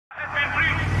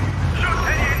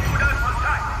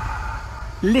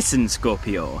Listen,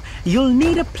 Scorpio, you'll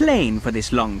need a plane for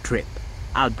this long trip.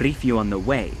 I'll brief you on the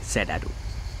way, said Adu.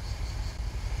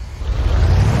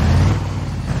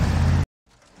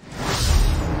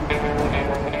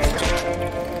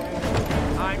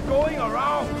 I'm going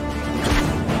around.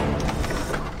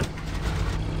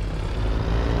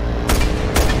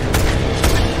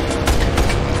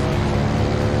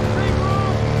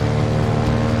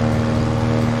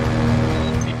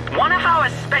 One of our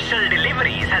special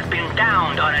deliveries has been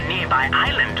downed on a nearby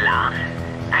island, La.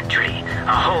 Actually,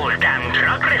 a whole damn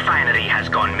drug refinery has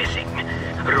gone missing.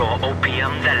 Raw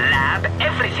opium, the lab,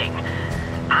 everything.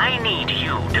 I need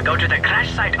you to go to the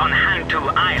crash site on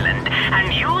Hantu Island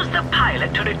and use the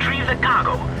pilot to retrieve the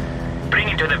cargo. Bring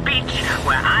it to the beach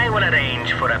where I will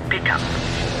arrange for a pickup.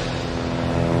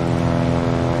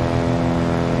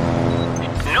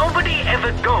 Nobody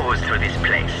ever goes through this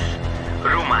place.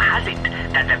 Rumor has it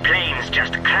that the planes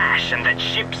just crash and that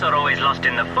ships are always lost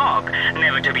in the fog,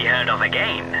 never to be heard of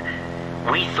again.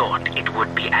 We thought it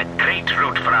would be a great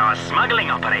route for our smuggling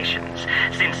operations,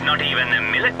 since not even the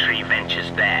military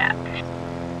ventures there.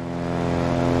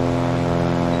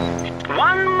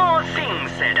 One more thing,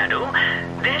 said Adu.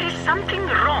 There is something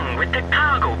wrong with the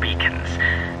cargo beacons.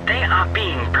 They are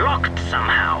being blocked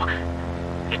somehow.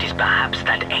 It is perhaps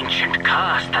that ancient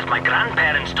curse that my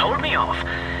grandparents told me of.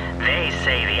 They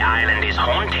say the island is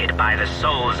haunted by the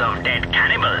souls of dead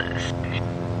cannibals.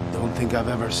 Don't think I've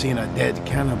ever seen a dead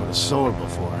cannibal's soul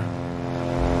before.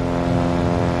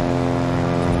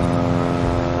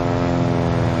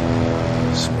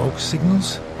 Smoke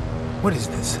signals? What is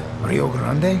this, Rio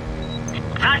Grande?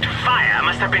 That fire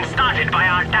must have been started by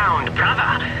our downed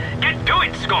brother. Get to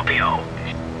it, Scorpio.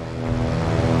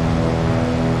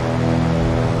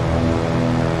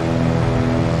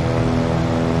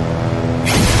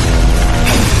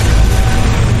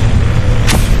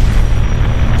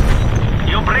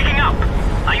 You're breaking up.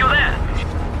 Are you there?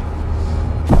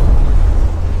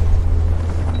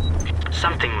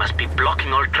 Something must be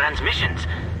blocking all transmissions.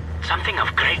 Something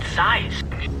of great size.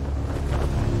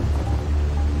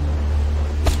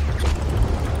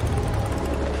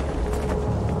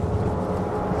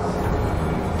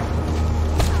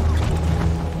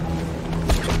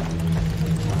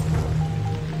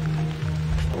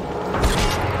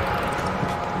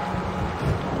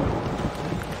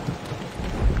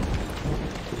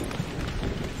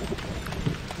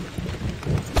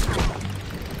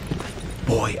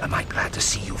 Boy, am I glad to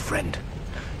see you, friend.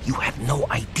 You have no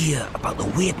idea about the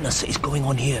weirdness that is going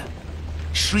on here.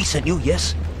 Shri sent you,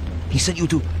 yes? He sent you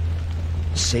to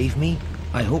save me,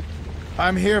 I hope?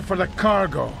 I'm here for the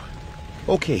cargo.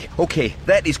 Okay,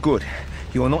 that is good.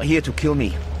 You are not here to kill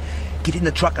me. Get in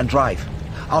the truck and drive.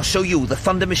 I'll show you the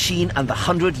Thunder Machine and the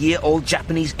 100-year-old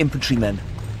Japanese infantrymen.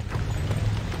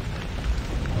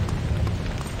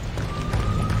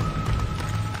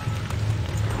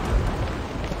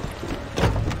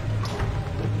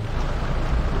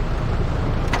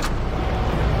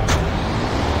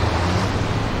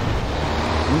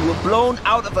 We were blown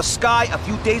out of the sky a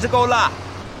few days ago, La.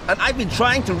 And I've been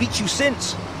trying to reach you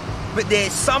since. But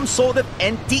there's some sort of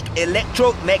antique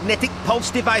electromagnetic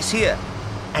pulse device here.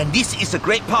 And this is the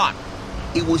great part.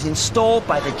 It was installed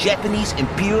by the Japanese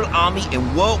Imperial Army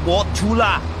in World War II,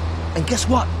 La. And guess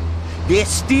what? They're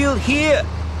still here.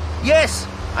 Yes,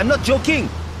 I'm not joking.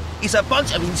 It's a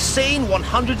bunch of insane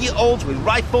 100-year-olds with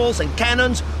rifles and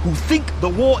cannons who think the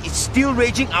war is still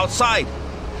raging outside.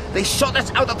 They shot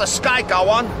us out of the sky,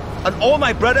 Gawan, and all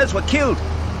my brothers were killed.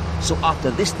 So after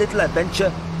this little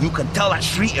adventure, you can tell that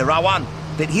Sri Irawan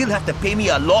that he'll have to pay me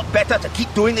a lot better to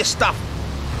keep doing this stuff.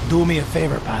 Do me a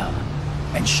favor, pal,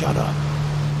 and shut up.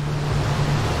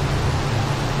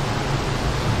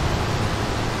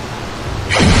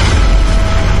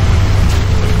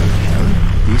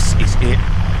 This is it.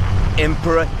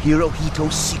 Emperor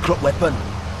Hirohito's secret weapon.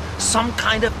 Some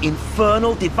kind of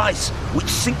infernal device which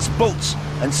sinks boats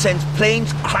and sends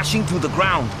planes crashing to the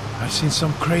ground. I've seen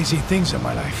some crazy things in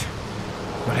my life.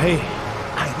 But hey,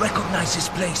 I recognize this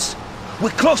place.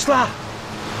 We're close, La.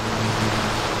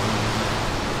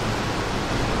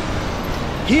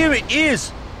 Here it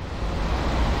is.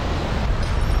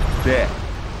 There.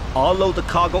 I'll load the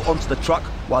cargo onto the truck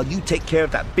while you take care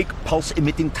of that big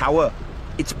pulse-emitting tower.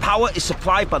 Its power is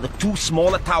supplied by the two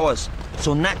smaller towers,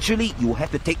 so naturally you will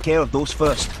have to take care of those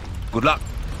first. Good luck.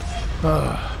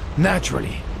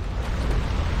 Naturally.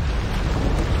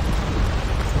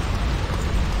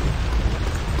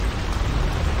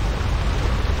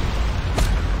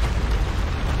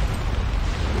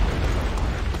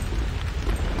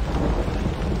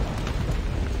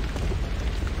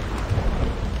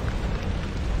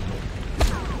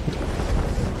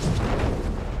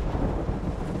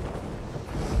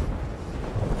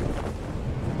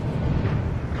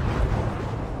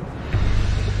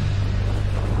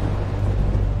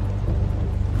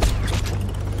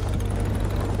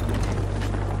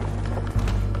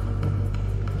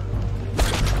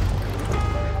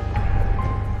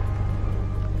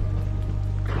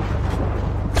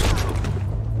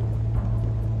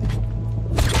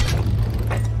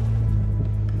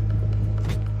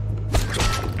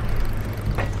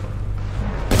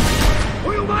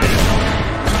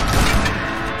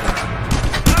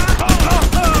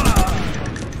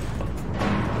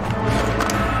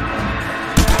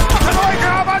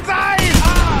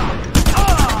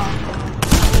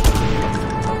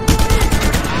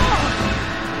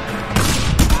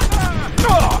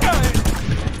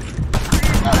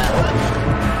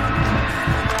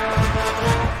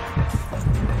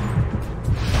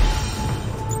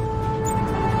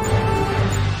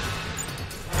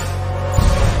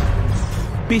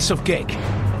 Piece of cake.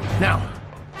 Now,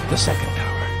 the second tower.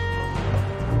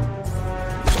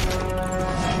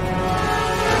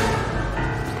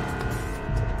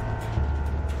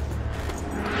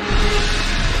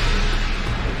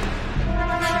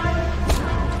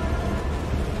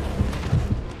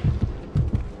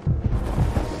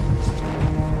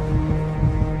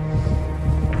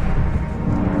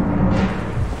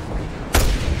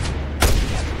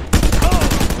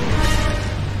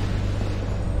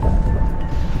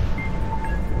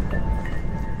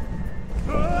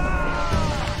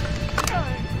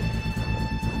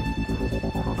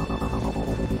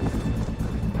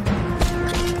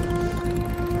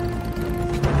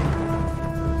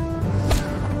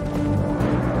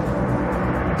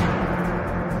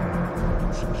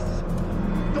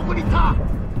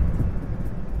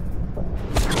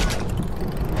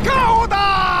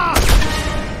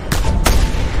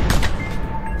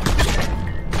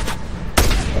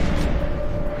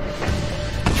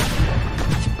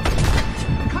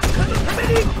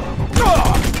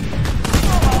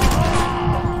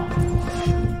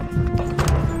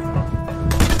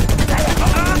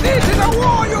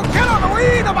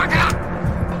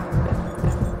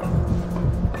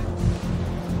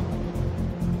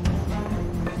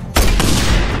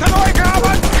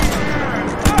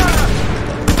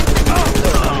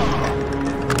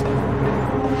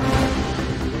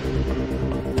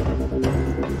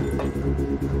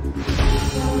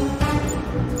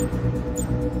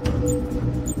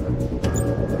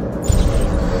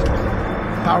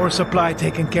 Power supply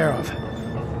taken care of.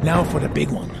 Now for the big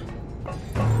one.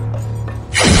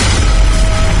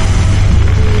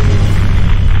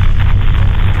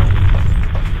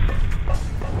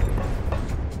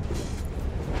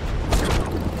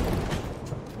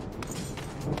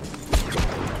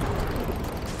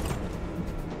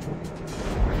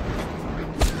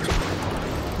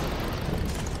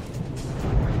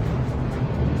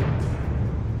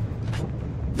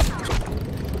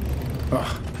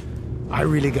 I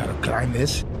really gotta climb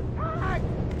this.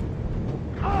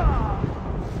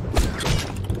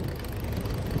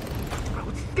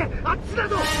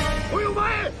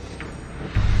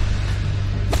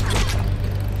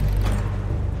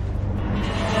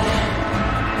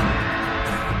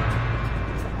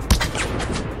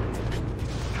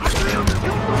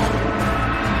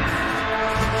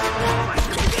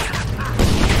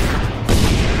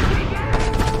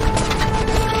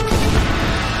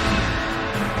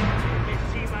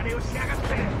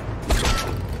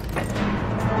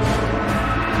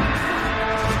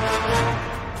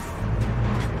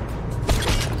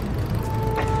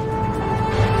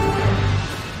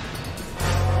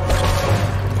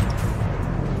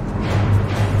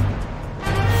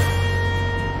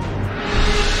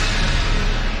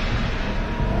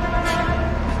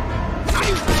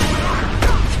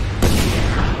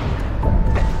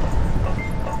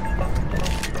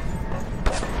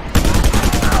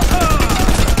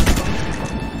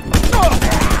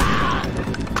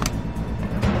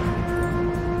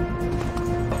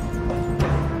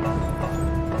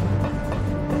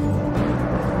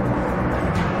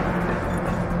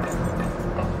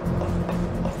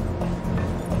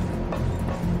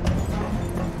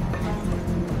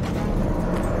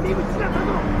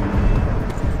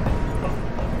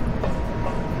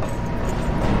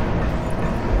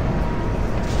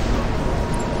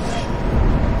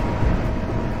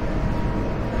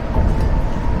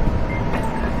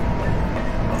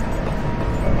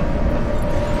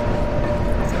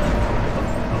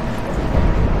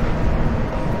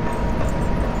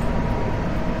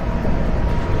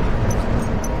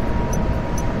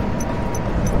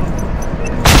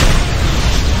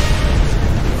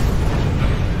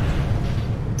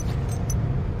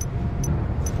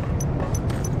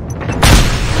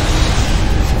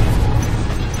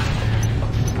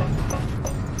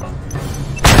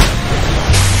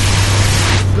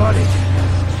 Got it.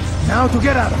 Now to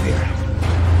get out of here.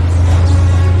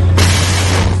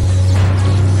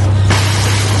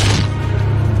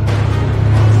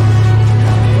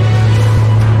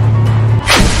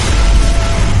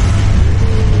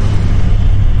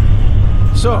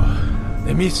 So,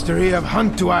 the mystery of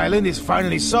Hantu Island is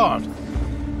finally solved.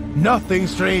 Nothing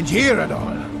strange here at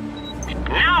all.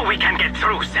 Now we can get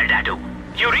through, Serdadu.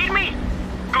 You read me?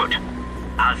 Good.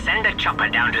 I'll send a chopper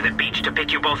down to the beach to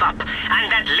pick you both up,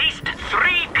 and at least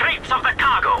 3 crates of the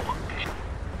cargo.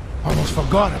 Almost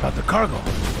forgot about the cargo.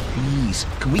 Please,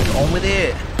 can we get on with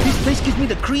it? This place gives me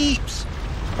the creeps.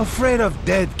 Afraid of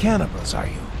dead cannibals, are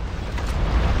you?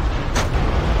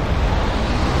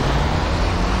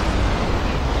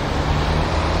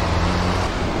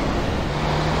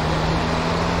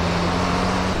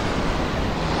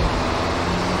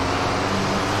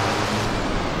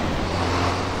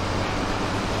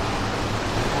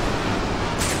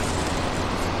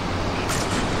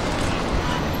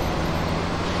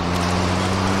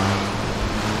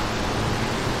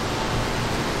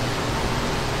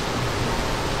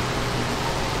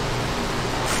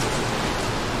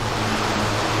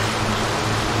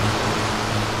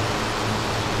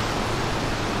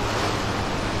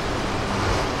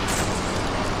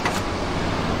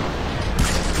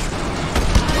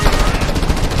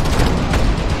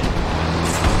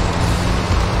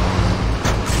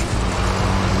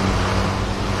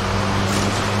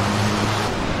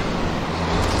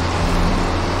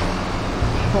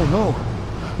 Oh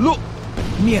no! Look!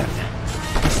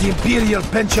 Mierda! It's the Imperial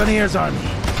Pensioners Army.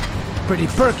 Pretty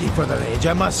perky for their age,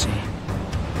 I must say.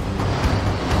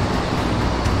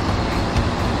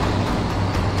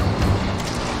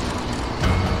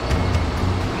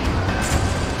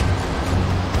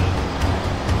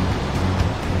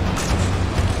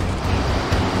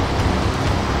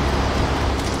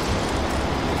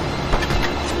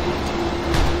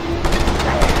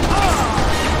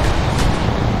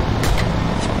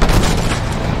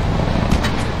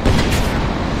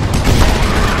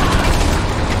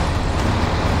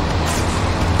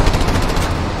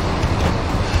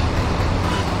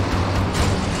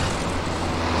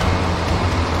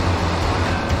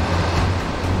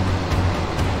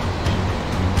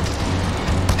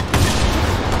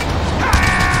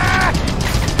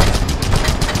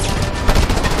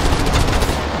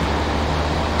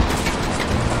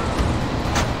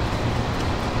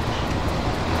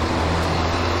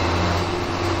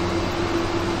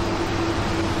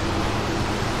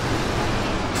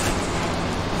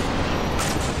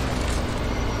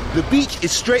 The beach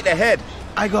is straight ahead.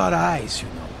 I got eyes, you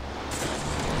know.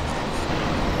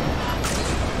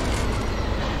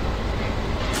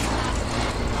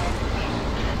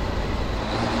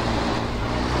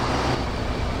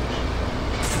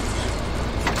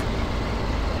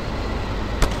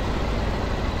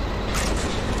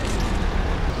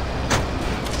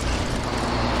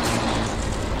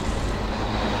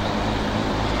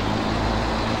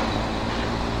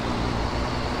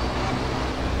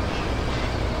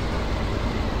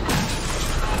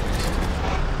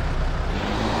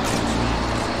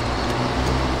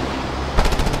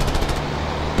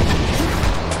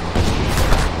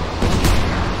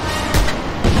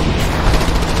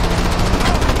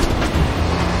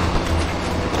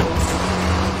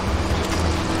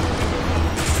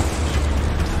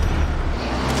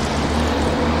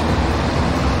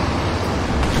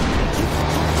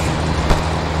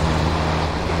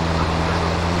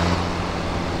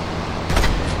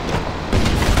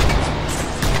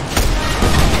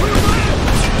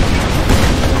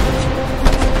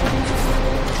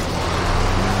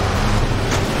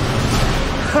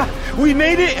 We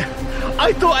made it!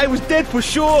 I thought I was dead for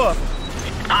sure!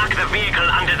 Park the vehicle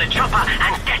under the chopper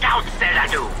and get out,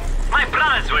 Xanadu. My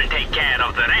brothers will take care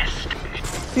of the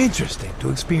rest. Interesting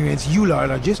to experience Ular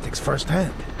logistics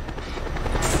firsthand.